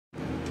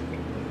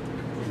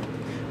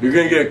You're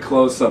gonna get a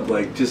close up,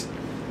 like just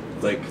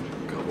like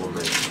a couple of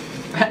minutes.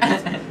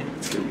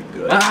 It's gonna be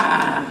good.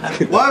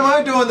 Why am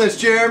I doing this,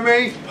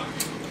 Jeremy?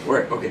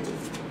 Where? Okay.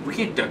 We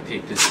can't duct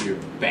tape this to your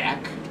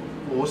back.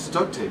 Well, what's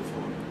duct tape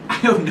for?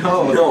 I don't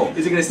know. No.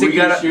 Is it gonna stick to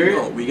your shirt?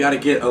 No, we gotta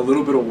get a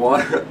little bit of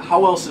water.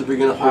 How else are we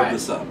gonna hold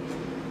this up?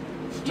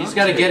 You just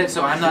gotta get it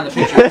so I'm not in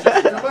the picture.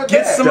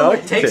 Get some of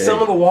it, take some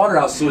of the water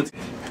out so it's.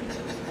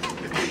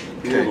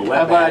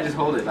 How about I just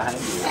hold it behind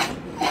you?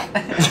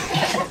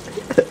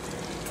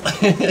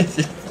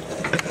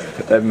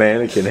 That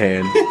mannequin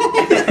hand.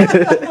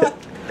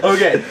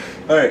 Okay.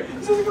 Alright.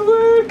 This is gonna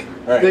work.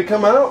 Alright. They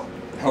come out?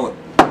 Hold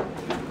on.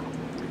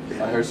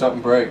 I heard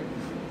something break.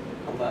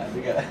 Hold on,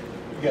 we got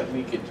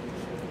leakage.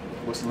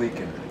 What's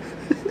leaking?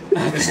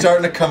 It's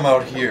starting to come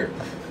out here.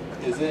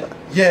 Is it?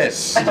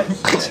 Yes.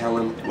 Tell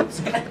him what's.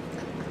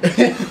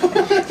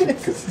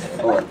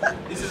 Hold on.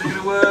 This is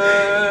gonna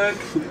work.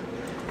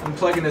 I'm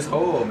plugging this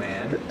hole,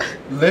 man.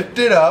 Lift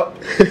it up.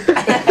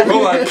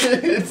 Hold on.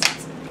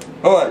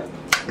 Hold on.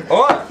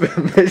 Hold on.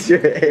 Miss your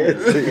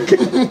hands.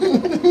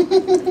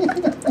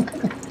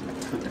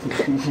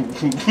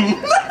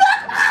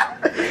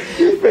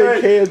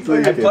 Fake hands I'm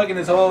leaking. plugging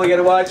this hole, we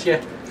gotta watch you.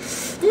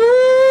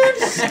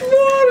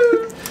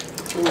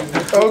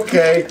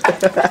 Okay.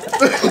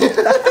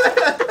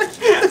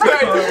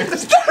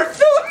 Start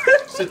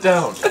filming! Sit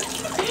down.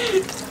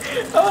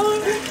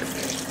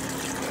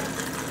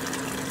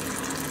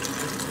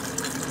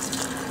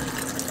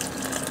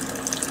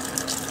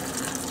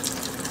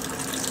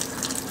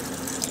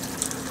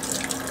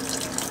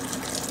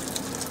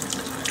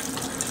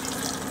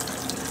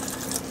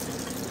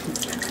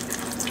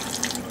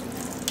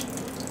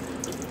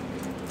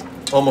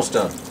 Almost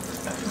done.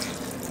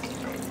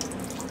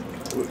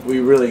 We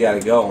really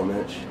gotta go,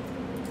 Mitch.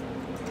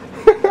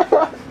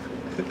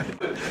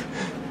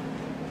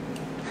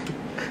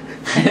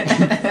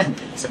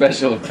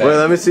 Special effects. Wait,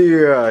 let me see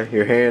your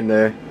hand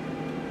there.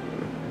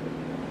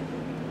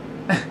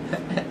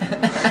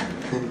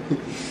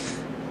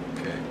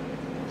 Okay.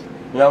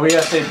 Now we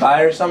gotta say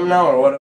bye or something now, or what?